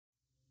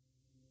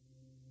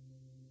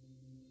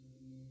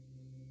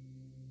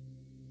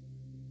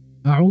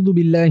أعوذ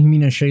بالله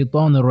من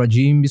الشيطان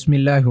الرجيم بسم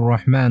الله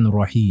الرحمن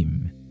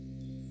الرحيم.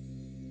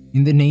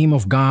 In the name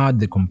of God,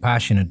 the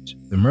compassionate,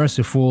 the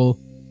merciful.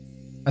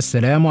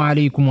 Assalamu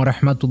alaikum wa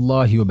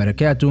rahmatullahi wa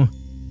barakatuh.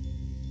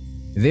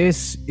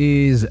 This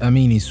is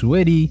Amini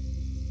Suedi,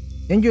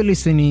 and you're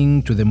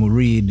listening to the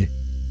Murid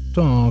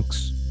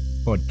Talks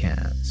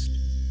podcast.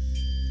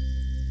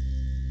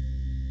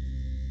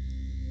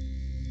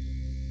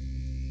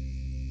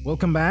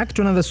 Welcome back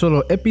to another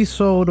solo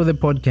episode of the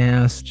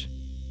podcast.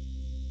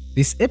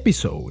 This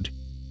episode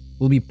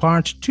will be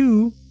part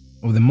 2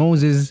 of the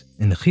Moses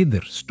and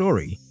Khidr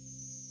story.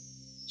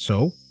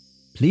 So,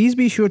 please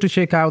be sure to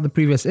check out the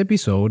previous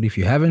episode if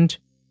you haven't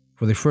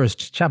for the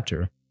first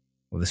chapter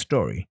of the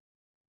story.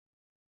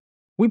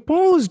 We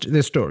paused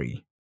the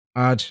story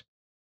at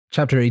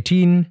chapter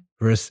 18,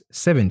 verse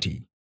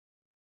 70,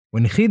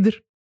 when Khidr,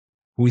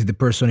 who is the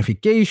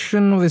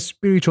personification of the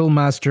spiritual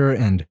master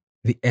and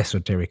the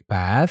esoteric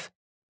path,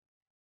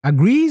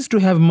 agrees to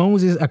have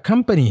Moses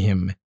accompany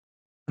him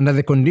under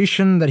the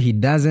condition that he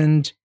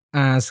doesn't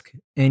ask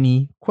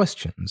any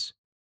questions.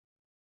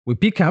 We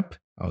pick up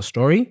our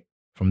story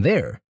from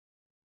there.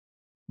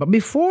 But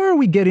before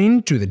we get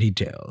into the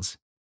details,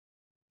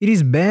 it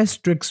is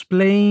best to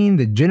explain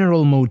the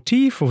general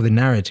motif of the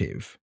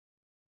narrative.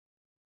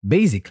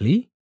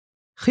 Basically,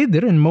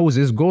 Khidr and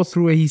Moses go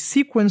through a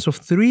sequence of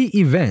 3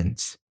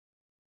 events,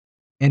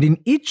 and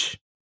in each,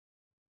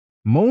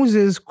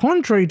 Moses,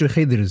 contrary to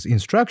Khidr's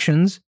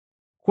instructions,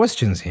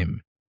 questions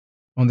him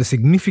on the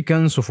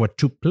significance of what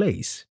took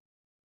place.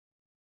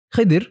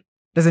 Khidr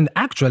doesn't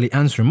actually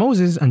answer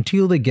Moses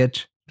until they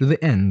get to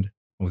the end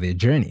of their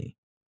journey.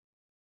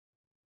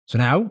 So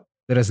now,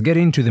 let us get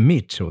into the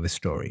meat of the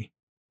story.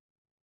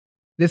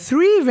 The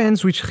 3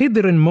 events which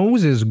Khidr and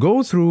Moses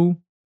go through,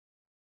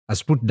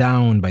 as put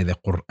down by the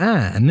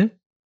Quran,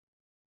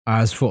 are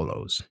as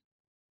follows.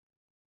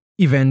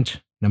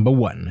 Event number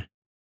 1.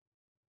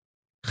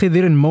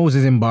 Khidr and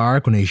Moses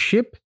embark on a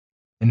ship,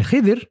 and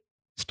Khidr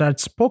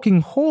starts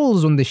poking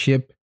holes on the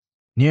ship,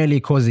 nearly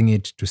causing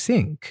it to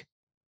sink.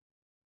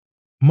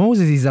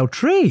 Moses is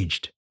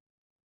outraged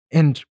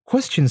and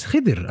questions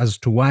Khidr as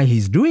to why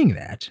he's doing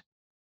that.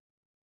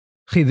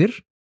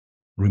 Khidr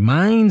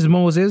reminds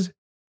Moses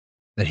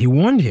that he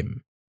warned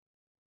him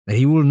that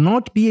he will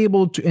not be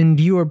able to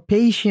endure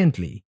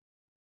patiently.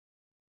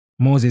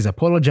 Moses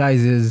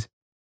apologizes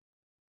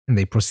and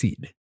they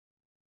proceed.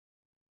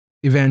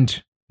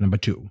 Event number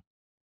 2.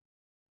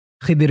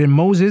 Khidr and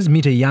Moses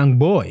meet a young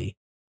boy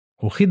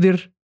who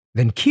Khidr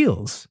then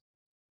kills.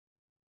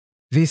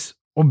 This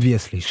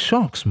obviously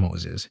shocks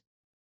Moses,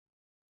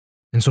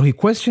 and so he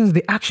questions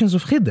the actions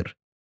of Khidr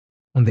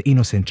on the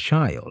innocent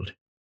child.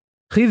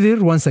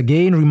 Khidr once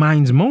again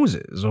reminds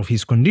Moses of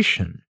his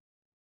condition.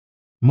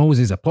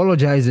 Moses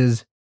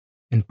apologizes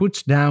and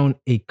puts down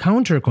a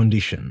counter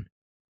condition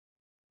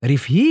that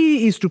if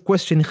he is to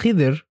question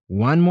Khidr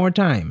one more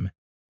time,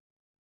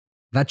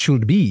 that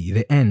should be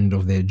the end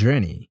of their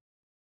journey.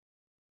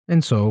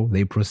 And so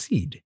they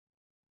proceed.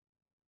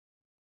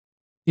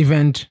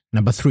 Event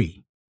number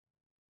 3.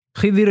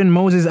 Khidr and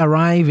Moses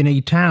arrive in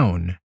a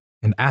town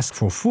and ask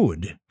for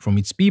food from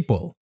its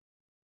people,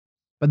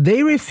 but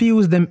they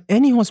refuse them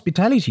any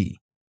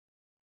hospitality.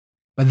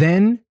 But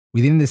then,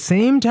 within the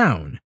same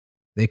town,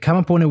 they come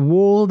upon a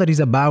wall that is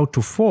about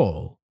to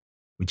fall,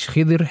 which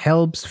Khidr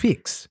helps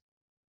fix.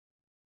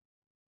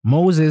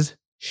 Moses,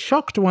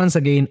 shocked once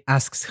again,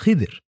 asks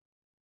Khidr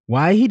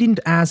why he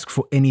didn't ask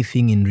for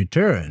anything in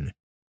return,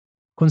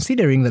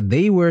 considering that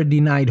they were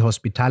denied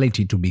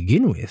hospitality to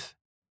begin with.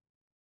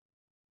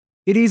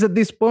 It is at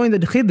this point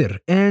that Khidr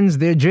ends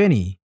their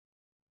journey,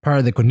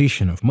 per the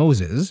condition of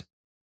Moses,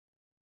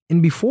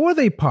 and before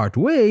they part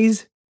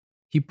ways,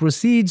 he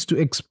proceeds to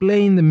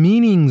explain the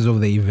meanings of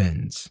the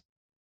events.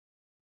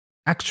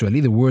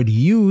 Actually, the word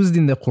used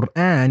in the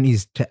Quran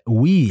is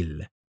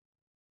ta'wil,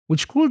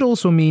 which could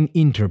also mean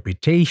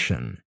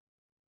interpretation.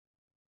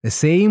 The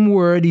same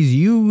word is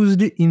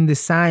used in the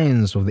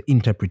science of the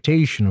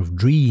interpretation of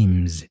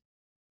dreams.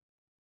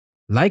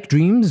 Like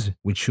dreams,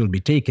 which should be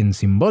taken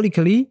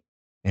symbolically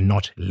and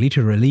not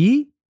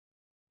literally,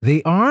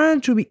 they are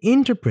to be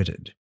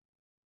interpreted.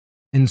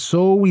 And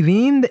so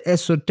within the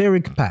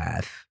esoteric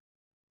path,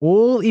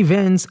 all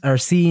events are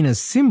seen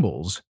as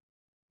symbols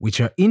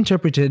which are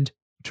interpreted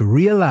to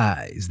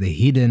realize the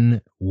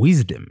hidden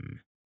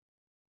wisdom.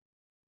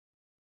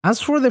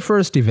 As for the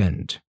first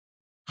event,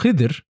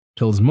 Khidr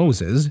tells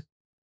Moses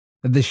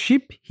that the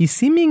ship he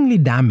seemingly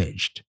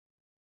damaged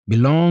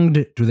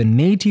belonged to the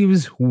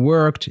natives who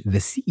worked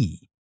the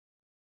sea.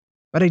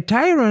 But a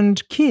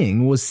tyrant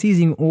king was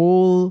seizing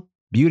all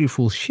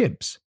beautiful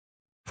ships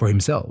for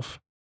himself.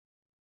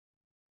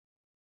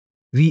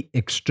 The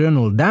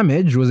external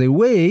damage was a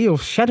way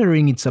of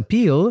shattering its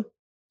appeal,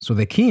 so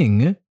the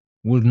king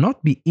would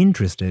not be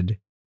interested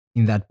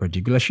in that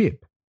particular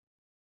ship.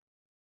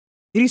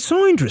 It is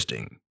so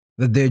interesting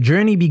that their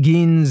journey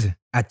begins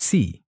at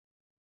sea,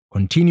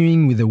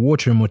 continuing with the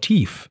water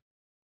motif,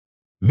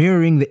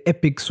 mirroring the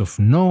epics of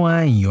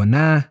Noah and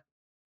Yonah,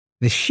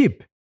 the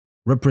ship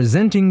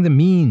representing the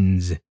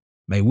means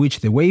by which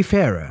the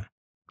wayfarer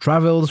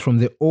travels from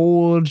the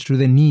old to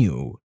the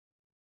new.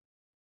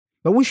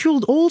 But we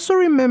should also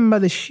remember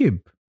the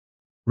ship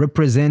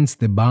represents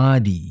the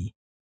body,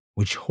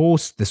 which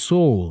hosts the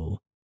soul,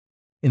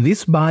 and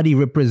this body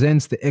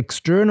represents the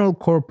external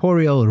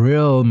corporeal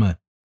realm,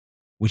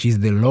 which is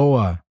the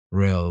lower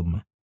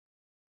realm.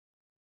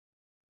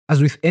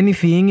 As with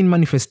anything in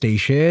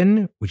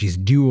manifestation, which is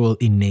dual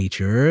in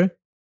nature,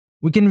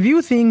 we can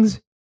view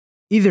things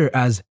either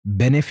as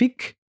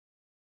benefic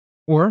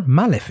or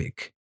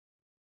malefic,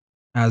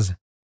 as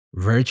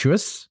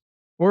virtuous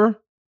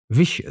or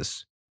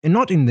vicious, and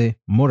not in the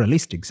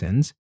moralistic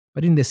sense,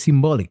 but in the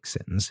symbolic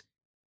sense.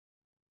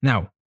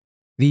 Now,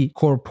 the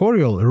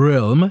corporeal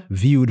realm,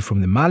 viewed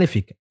from the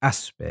malefic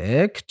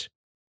aspect,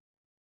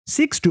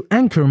 seeks to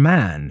anchor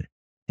man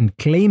and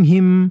claim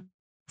him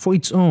for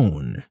its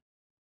own.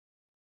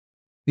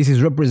 This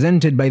is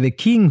represented by the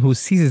king who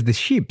seizes the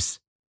ships,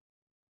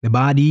 the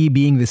body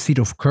being the seat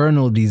of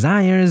carnal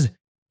desires,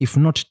 if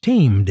not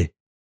tamed,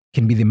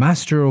 can be the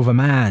master of a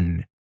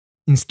man,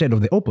 instead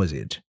of the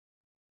opposite.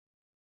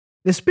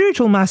 The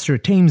spiritual master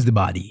tames the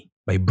body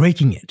by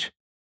breaking it,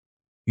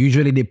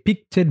 usually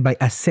depicted by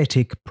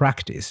ascetic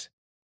practice.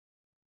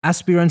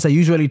 Aspirants are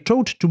usually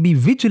taught to be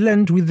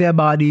vigilant with their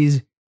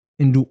bodies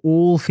and do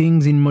all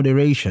things in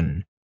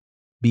moderation,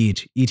 be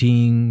it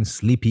eating,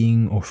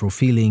 sleeping, or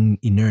fulfilling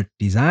inert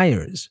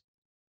desires.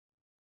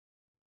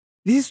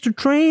 This is to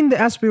train the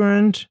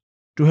aspirant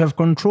to have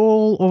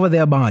control over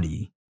their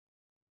body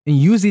and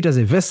use it as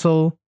a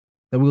vessel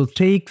that will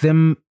take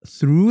them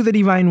through the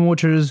divine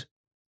waters,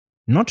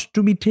 not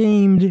to be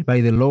tamed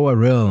by the lower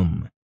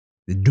realm,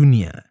 the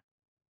dunya.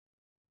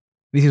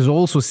 This is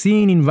also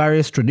seen in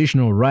various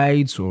traditional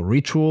rites or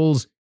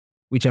rituals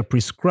which are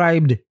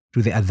prescribed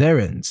to the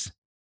adherents,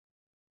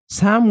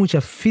 some which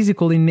are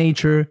physical in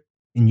nature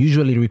and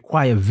usually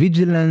require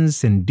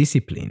vigilance and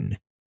discipline.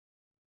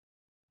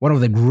 One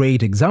of the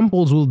great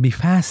examples will be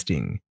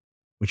fasting,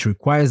 which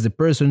requires the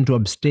person to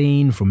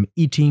abstain from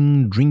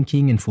eating,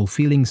 drinking, and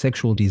fulfilling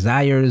sexual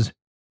desires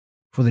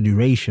for the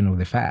duration of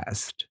the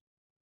fast.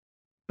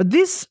 But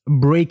this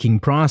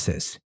breaking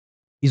process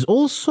is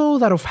also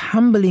that of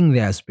humbling the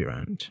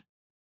aspirant.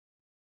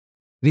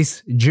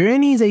 This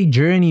journey is a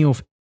journey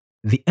of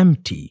the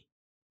empty.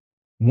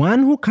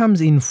 One who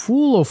comes in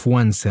full of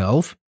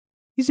oneself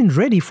isn't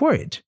ready for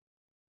it.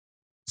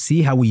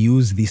 See how we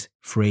use this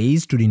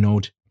phrase to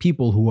denote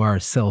people who are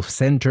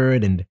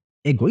self-centered and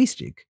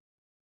egoistic.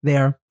 They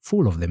are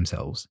full of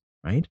themselves,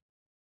 right?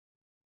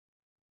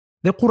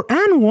 The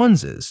Quran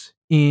warns us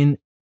in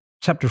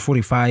chapter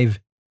 45,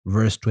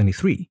 verse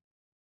 23,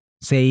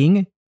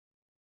 saying,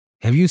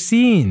 "Have you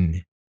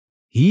seen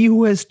he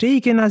who has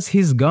taken as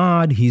his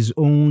God his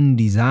own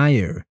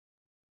desire,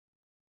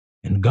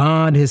 and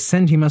God has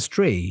sent him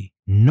astray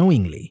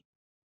knowingly,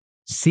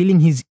 sealing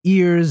his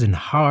ears and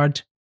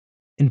heart,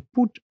 and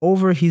put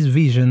over his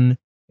vision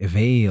a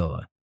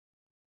veil.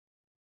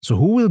 So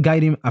who will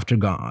guide him after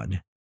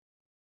God?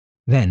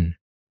 Then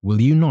will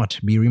you not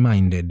be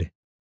reminded?"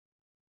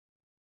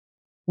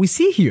 We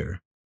see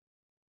here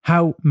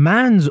how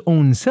man's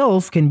own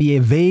self can be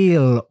a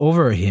veil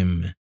over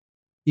him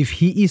if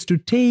he is to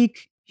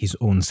take his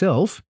own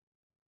self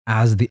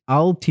as the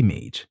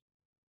ultimate,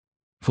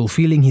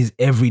 fulfilling his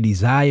every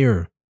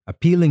desire,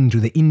 appealing to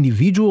the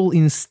individual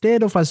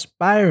instead of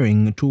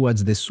aspiring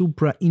towards the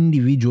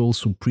supra-individual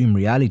supreme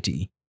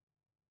reality.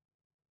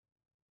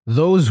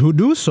 Those who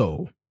do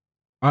so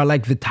are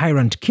like the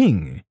tyrant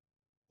king,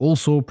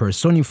 also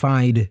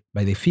personified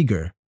by the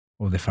figure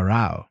of the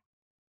Pharaoh.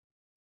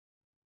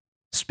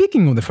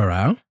 Speaking of the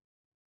Pharaoh,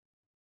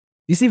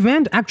 this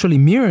event actually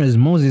mirrors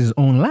Moses'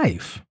 own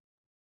life,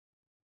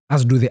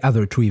 as do the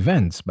other two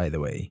events, by the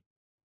way.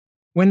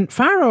 When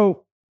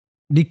Pharaoh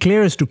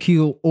declares to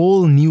kill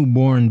all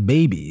newborn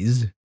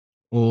babies,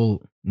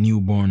 all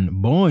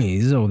newborn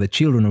boys or the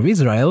children of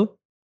Israel,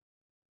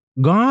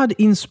 God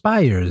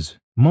inspires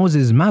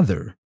Moses'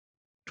 mother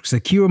to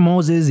secure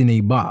Moses in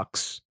a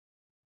box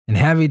and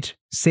have it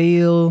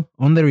sail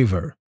on the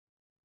river.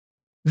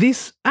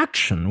 This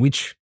action,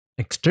 which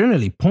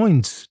externally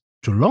points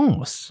to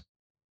loss,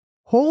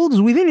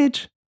 holds within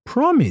it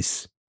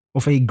promise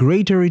of a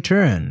greater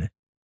return,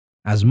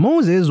 as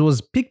Moses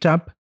was picked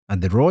up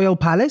at the royal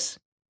palace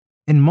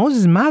and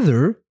Moses'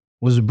 mother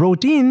was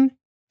brought in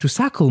to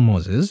suckle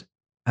Moses,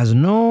 as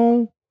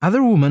no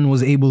other woman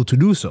was able to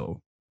do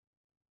so.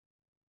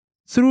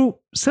 Through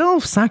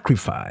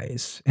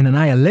self-sacrifice and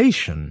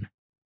annihilation,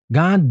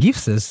 God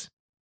gives us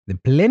the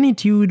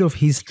plenitude of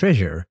his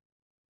treasure,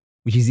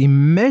 which is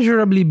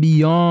immeasurably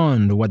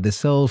beyond what the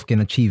self can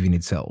achieve in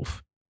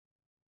itself.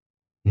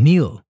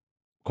 Nil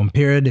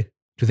compared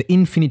to the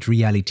infinite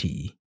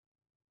reality.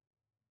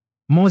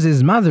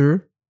 Moses'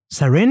 mother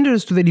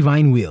surrenders to the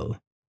divine will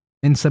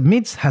and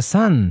submits her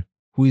son,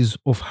 who is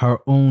of her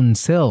own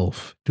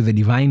self, to the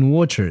divine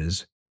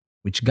waters,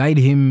 which guide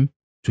him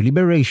to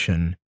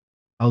liberation,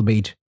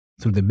 albeit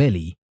through the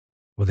belly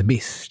of the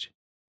beast.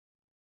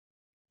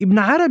 Ibn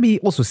Arabi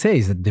also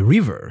says that the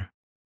river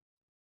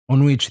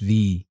on which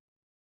the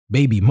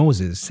baby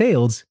Moses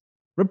sails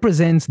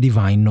represents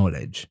divine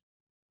knowledge.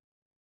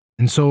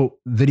 And so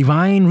the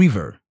divine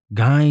river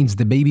guides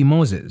the baby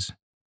Moses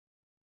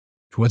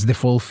towards the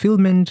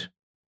fulfillment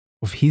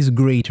of his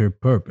greater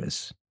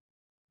purpose,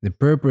 the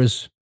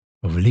purpose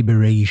of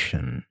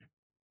liberation.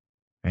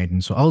 Right?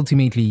 And so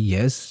ultimately,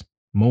 yes,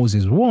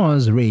 Moses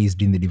was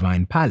raised in the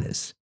divine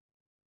palace,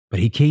 but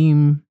he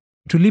came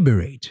to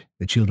liberate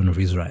the children of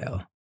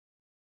Israel.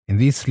 And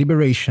this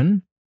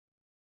liberation,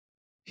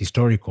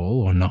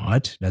 historical or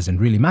not, doesn't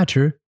really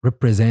matter,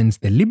 represents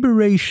the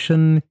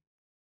liberation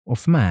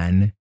of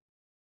man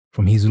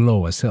from his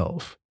lower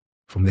self,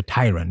 from the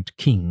tyrant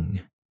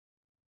king.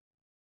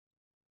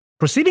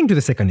 Proceeding to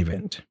the second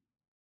event,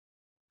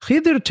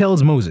 Khidr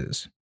tells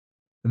Moses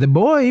the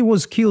boy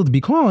was killed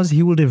because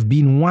he would have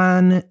been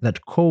one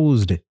that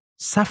caused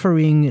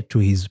suffering to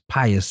his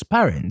pious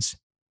parents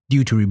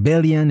due to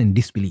rebellion and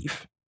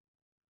disbelief.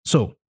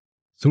 So,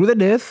 through the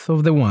death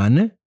of the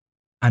one,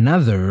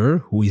 another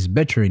who is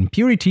better in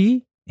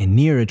purity and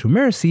nearer to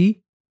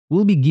mercy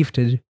will be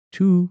gifted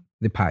to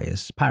the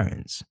pious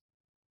parents.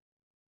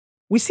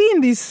 We see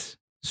in this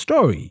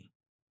story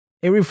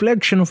a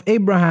reflection of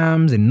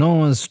Abraham's and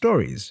Noah's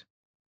stories.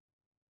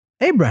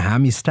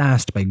 Abraham is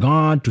tasked by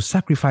God to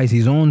sacrifice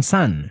his own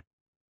son,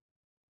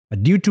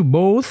 but due to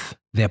both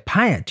their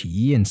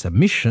piety and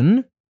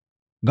submission,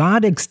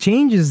 God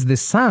exchanges the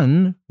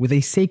son with a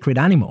sacred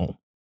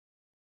animal.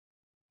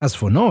 As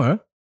for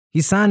Noah,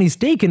 his son is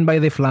taken by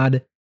the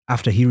flood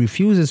after he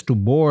refuses to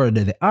board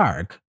the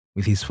ark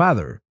with his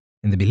father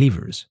and the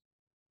believers.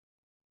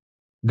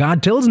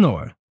 God tells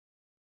Noah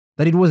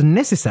that it was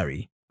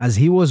necessary as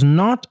he was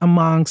not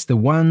amongst the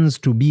ones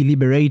to be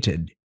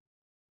liberated.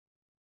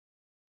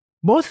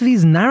 Both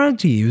these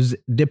narratives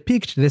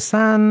depict the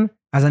son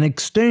as an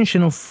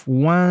extension of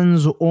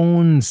one's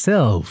own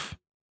self,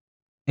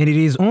 and it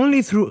is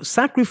only through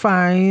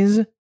sacrifice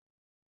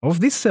of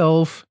this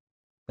self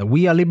that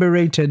we are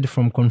liberated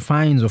from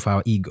confines of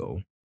our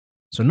ego.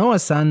 So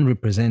Noah's son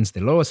represents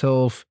the lower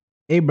self,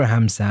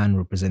 Abraham's son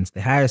represents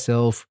the higher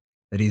self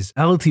that is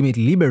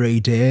ultimately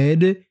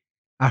liberated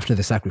after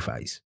the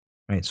sacrifice.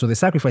 Right? So the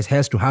sacrifice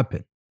has to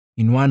happen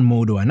in one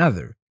mode or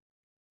another.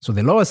 So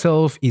the lower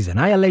self is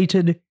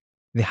annihilated,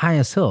 the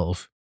higher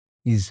self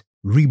is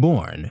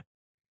reborn.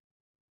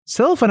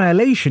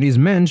 Self-annihilation is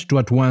meant to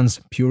at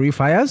once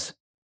purify us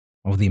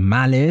of the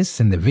malice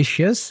and the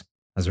vicious,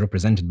 as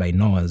represented by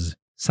Noah's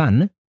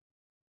son,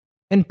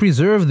 and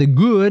preserve the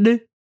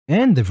good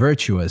and the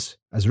virtuous,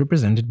 as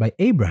represented by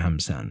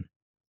Abraham's son.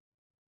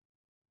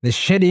 The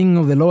shedding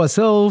of the lower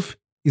self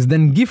is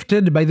then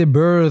gifted by the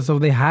birth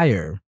of the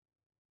higher,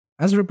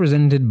 as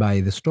represented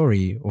by the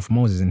story of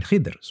Moses and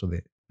Khidr. So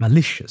the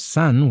malicious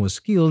son was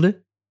killed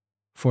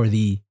for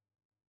the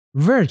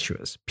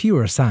virtuous,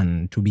 pure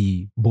son to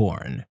be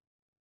born.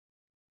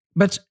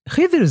 But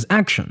Khidr's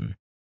action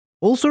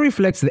also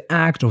reflects the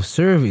act of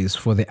service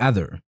for the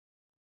other.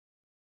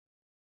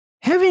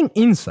 Having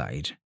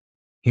insight,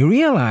 he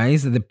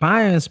realized that the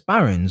pious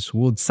parents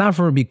would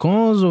suffer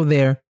because of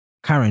their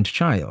current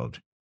child,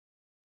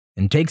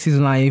 and takes his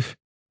life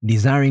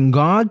desiring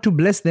God to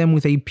bless them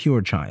with a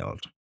pure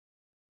child.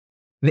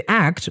 The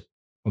act,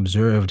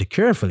 observed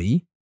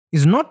carefully,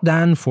 is not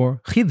done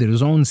for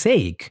Khidr's own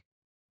sake,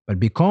 but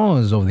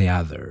because of the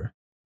other.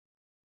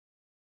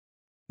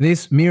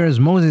 This mirrors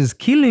Moses'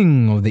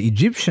 killing of the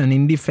Egyptian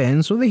in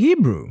defense of the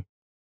Hebrew.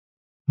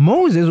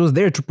 Moses was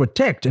there to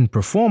protect and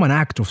perform an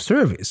act of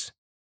service,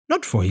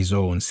 not for his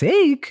own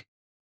sake,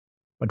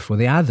 but for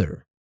the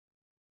other.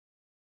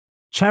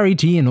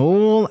 Charity and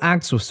all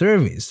acts of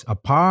service are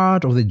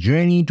part of the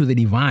journey to the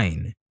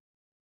divine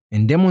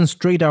and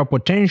demonstrate our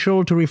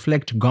potential to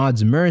reflect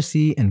God's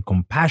mercy and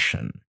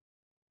compassion.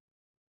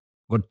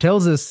 God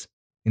tells us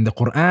in the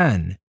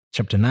Quran,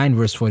 chapter 9,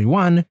 verse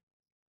 41,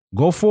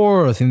 "Go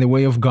forth in the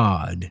way of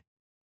God,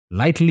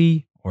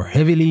 lightly or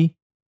heavily,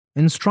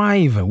 and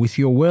strive with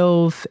your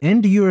wealth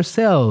and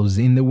yourselves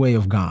in the way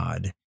of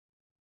God.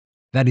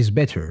 That is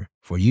better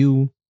for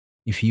you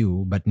if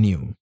you but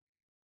knew."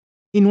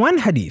 In one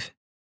hadith,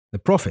 the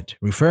Prophet,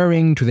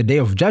 referring to the Day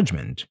of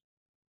Judgment,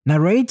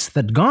 narrates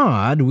that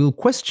God will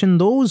question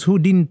those who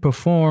didn't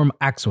perform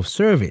acts of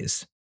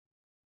service.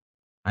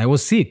 "I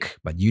was sick,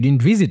 but you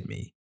didn't visit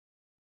me.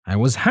 I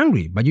was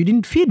hungry, but you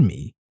didn't feed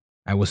me.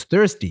 I was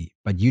thirsty,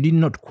 but you did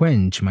not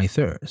quench my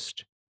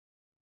thirst."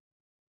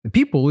 The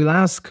people will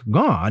ask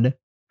God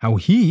how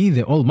He,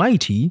 the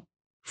Almighty,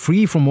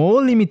 free from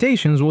all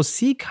limitations, was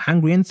sick,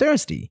 hungry, and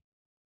thirsty.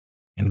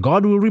 And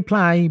God will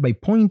reply by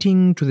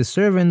pointing to the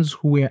servants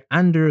who were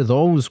under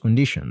those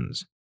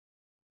conditions.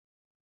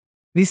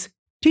 This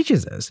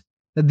teaches us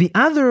that the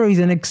other is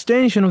an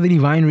extension of the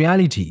divine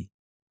reality,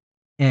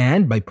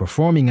 and by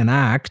performing an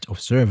act of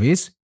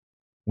service,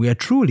 we are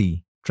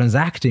truly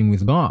transacting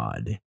with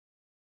God.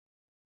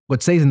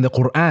 God says in the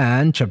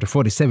Quran, chapter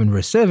 47,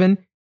 verse 7,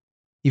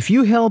 "If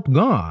you help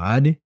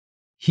God,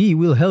 He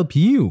will help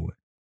you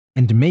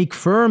and make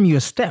firm your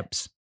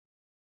steps."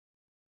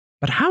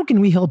 But how can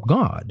we help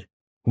God,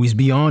 who is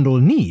beyond all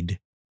need?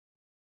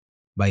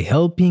 By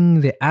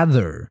helping the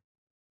other.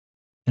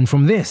 And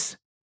from this,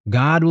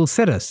 God will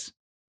set us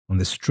on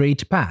the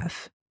straight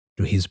path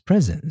to His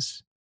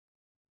presence.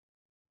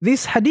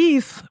 This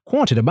hadith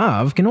quoted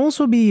above can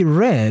also be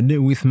read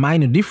with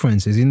minor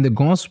differences in the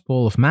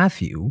Gospel of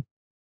Matthew,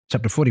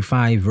 chapter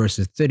 45,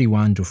 verses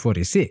 31 to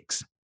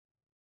 46.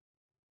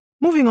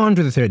 Moving on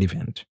to the third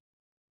event.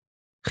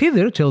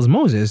 Khidr tells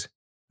Moses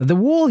that the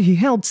wall he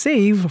helped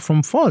save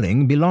from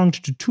falling belonged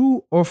to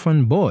two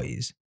orphan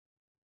boys,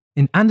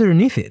 and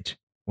underneath it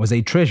was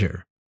a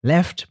treasure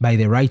left by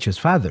their righteous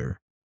father.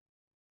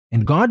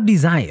 And God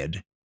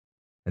desired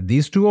that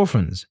these two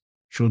orphans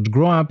should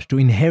grow up to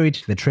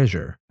inherit the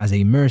treasure as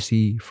a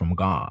mercy from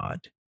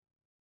God.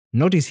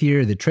 Notice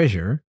here the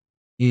treasure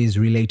is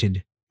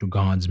related to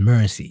God's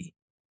mercy.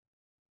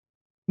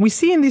 We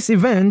see in this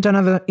event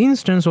another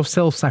instance of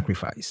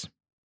self-sacrifice.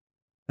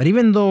 That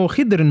even though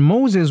Khidr and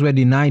Moses were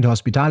denied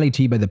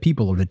hospitality by the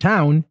people of the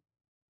town,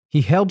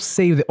 he helps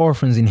save the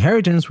orphans'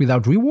 inheritance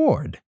without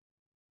reward.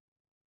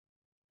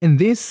 And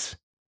this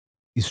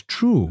is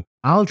true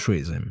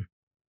altruism,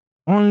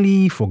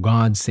 only for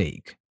God's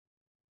sake.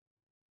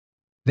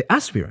 The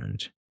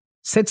aspirant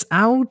sets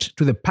out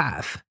to the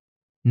path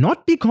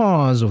not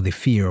because of the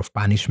fear of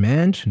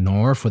punishment,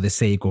 nor for the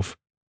sake of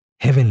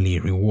heavenly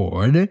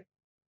reward.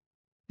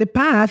 The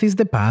path is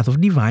the path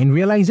of divine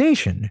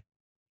realization,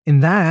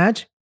 and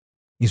that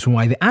is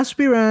why the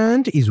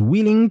aspirant is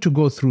willing to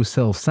go through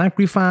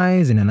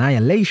self-sacrifice and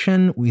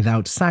annihilation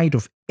without sight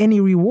of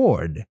any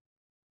reward,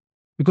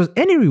 because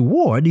any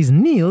reward is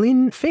nil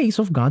in face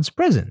of God's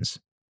presence.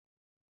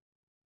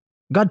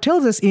 God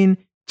tells us in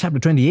chapter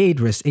 28,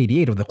 verse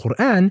 88 of the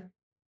Quran,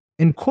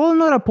 "And call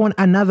not upon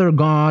another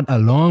God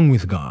along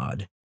with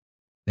God.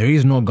 There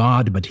is no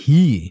God but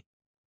He.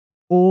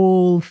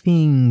 All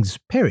things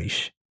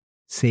perish,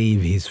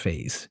 save His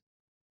face.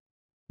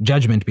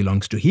 Judgment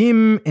belongs to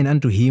Him, and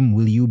unto Him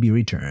will you be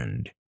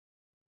returned."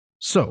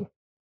 So,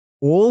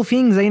 all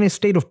things are in a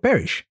state of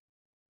perish,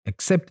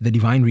 except the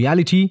divine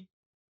reality,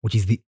 which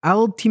is the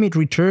ultimate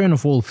return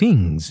of all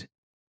things.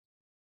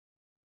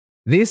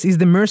 This is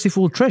the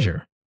merciful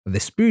treasure that the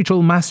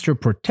spiritual master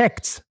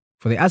protects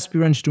for the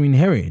aspirants to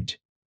inherit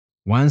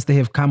once they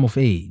have come of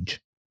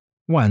age,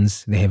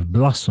 once they have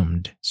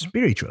blossomed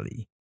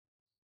spiritually.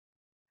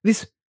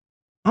 This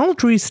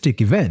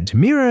altruistic event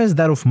mirrors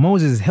that of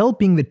Moses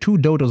helping the two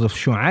daughters of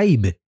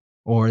Shu'aib,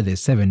 or the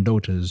 7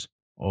 daughters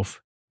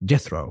of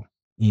Jethro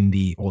in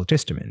the Old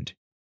Testament.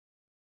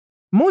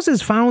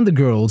 Moses found the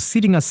girls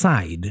sitting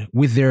aside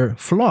with their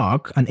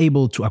flock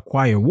unable to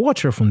acquire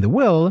water from the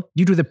well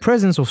due to the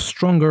presence of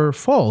stronger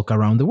folk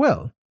around the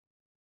well.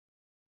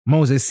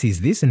 Moses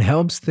sees this and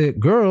helps the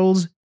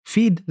girls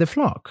feed the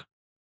flock,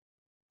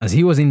 as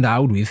he was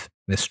endowed with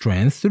the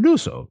strength to do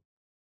so.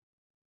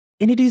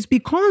 And it is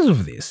because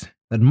of this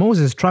that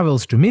Moses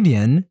travels to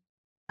Midian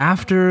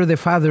after the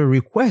father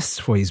requests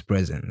for his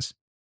presence.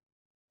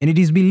 And it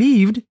is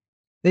believed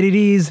that it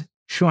is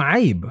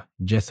Shu'aib,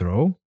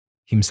 Jethro,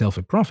 himself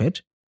a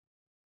prophet,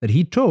 that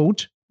he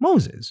taught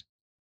Moses,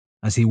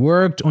 as he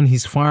worked on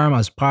his farm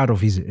as part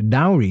of his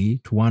dowry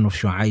to one of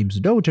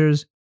Shu'aib's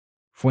daughters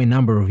for a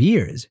number of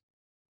years.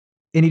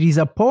 And it is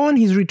upon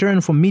his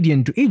return from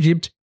Midian to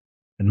Egypt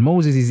that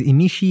Moses is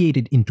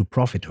initiated into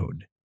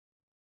prophethood.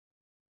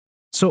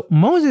 So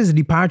Moses'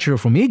 departure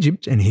from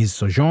Egypt and his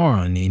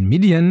sojourn in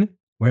Midian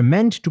were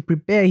meant to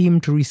prepare him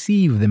to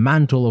receive the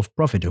mantle of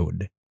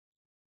prophethood.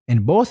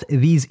 And both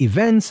these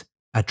events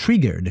are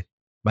triggered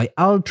by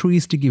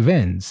altruistic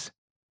events,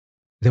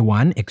 the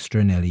one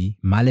externally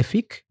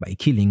malefic by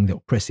killing the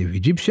oppressive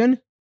Egyptian,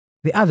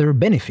 the other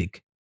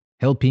benefic,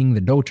 helping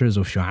the daughters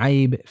of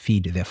Shu'aib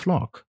feed their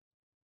flock.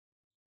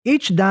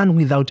 Each done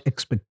without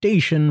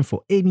expectation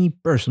for any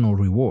personal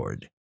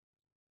reward.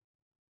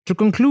 To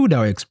conclude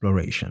our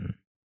exploration,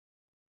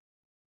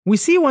 we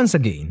see once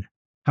again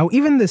how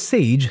even the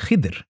sage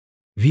Khidr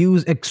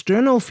views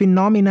external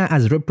phenomena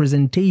as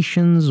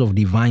representations of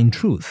divine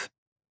truth,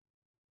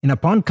 and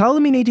upon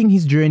culminating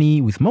his journey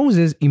with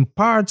Moses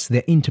imparts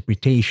their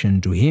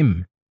interpretation to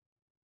him.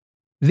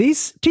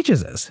 This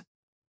teaches us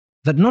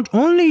that not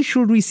only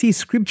should we see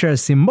scripture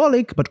as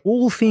symbolic, but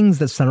all things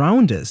that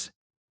surround us,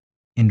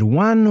 and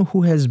one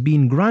who has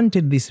been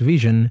granted this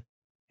vision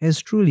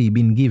has truly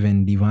been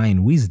given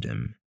divine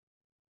wisdom.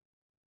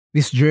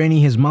 This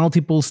journey has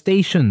multiple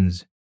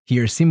stations,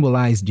 here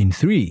symbolized in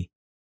 3,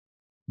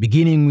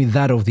 beginning with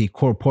that of the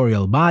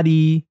corporeal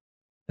body,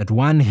 that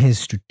one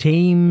has to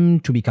tame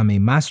to become a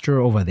master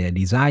over their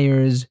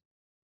desires,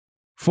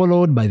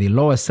 followed by the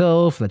lower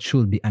self that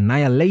should be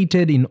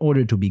annihilated in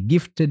order to be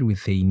gifted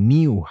with a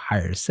new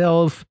higher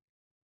self.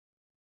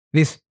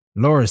 This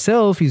lower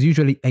self is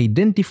usually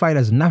identified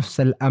as nafs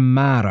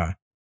al-ammara,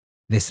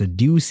 the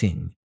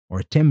seducing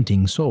or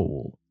tempting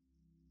soul,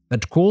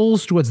 that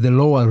calls towards the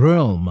lower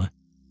realm,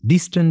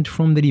 distant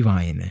from the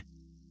divine.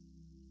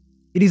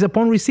 It is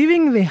upon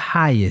receiving the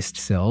highest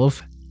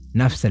self,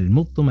 nafs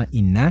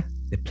al-mutma'inna,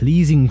 the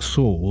pleasing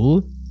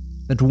soul,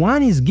 that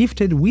one is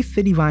gifted with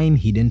the divine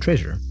hidden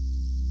treasure.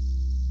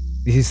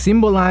 This is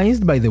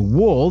symbolized by the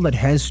wall that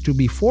has to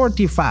be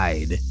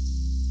fortified,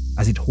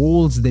 as it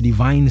holds the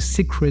divine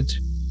secret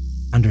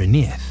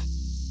underneath.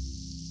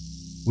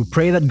 We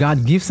pray that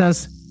God gives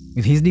us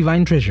with His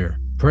divine treasure,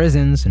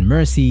 presence and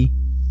mercy.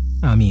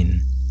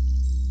 Ameen.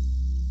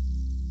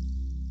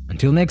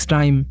 Until next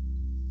time,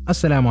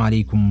 Assalamu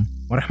alaikum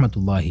wa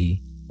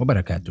rahmatullahi wa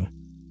barakatuh.